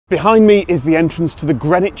Behind me is the entrance to the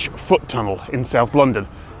Greenwich Foot Tunnel in South London.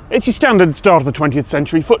 It's your standard start of the 20th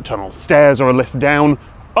century foot tunnel. Stairs or a lift down,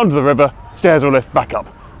 under the river, stairs or a lift back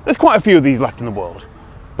up. There's quite a few of these left in the world.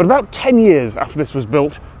 But about 10 years after this was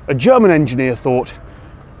built, a German engineer thought,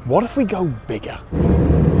 what if we go bigger?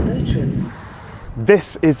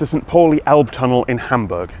 This is the St. Pauli Elbtunnel in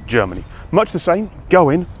Hamburg, Germany. Much the same, go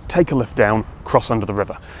in, take a lift down, cross under the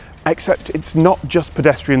river. Except it's not just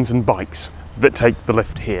pedestrians and bikes that take the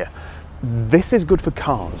lift here. This is good for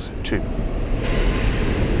cars too.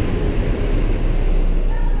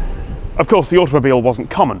 Of course, the automobile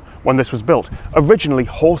wasn't common when this was built. Originally,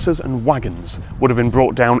 horses and wagons would have been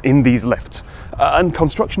brought down in these lifts, and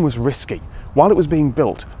construction was risky. While it was being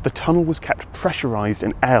built, the tunnel was kept pressurised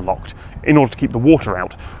and airlocked in order to keep the water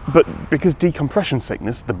out. But because decompression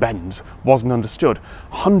sickness, the bends, wasn't understood,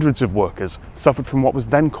 hundreds of workers suffered from what was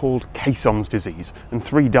then called caisson's disease, and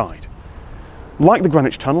 3 died. Like the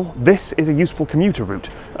Greenwich Tunnel, this is a useful commuter route.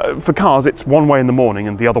 For cars, it's one way in the morning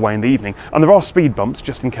and the other way in the evening, and there are speed bumps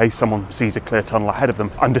just in case someone sees a clear tunnel ahead of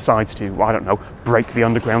them and decides to, I don't know, break the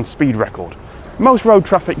underground speed record. Most road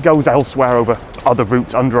traffic goes elsewhere over other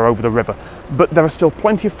routes under or over the river, but there are still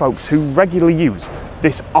plenty of folks who regularly use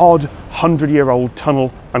this odd 100-year-old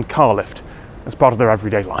tunnel and car lift as part of their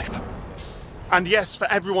everyday life. And yes, for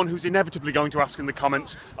everyone who's inevitably going to ask in the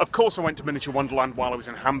comments, of course I went to Miniature Wonderland while I was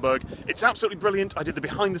in Hamburg. It's absolutely brilliant. I did the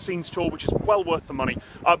behind-the-scenes tour, which is well worth the money,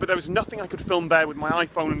 but there was nothing I could film there with my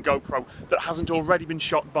iPhone and GoPro that hasn't already been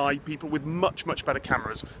shot by people with much, much better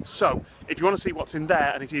cameras. So, if you want to see what's in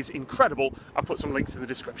there, and it is incredible, I've put some links in the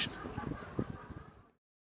description.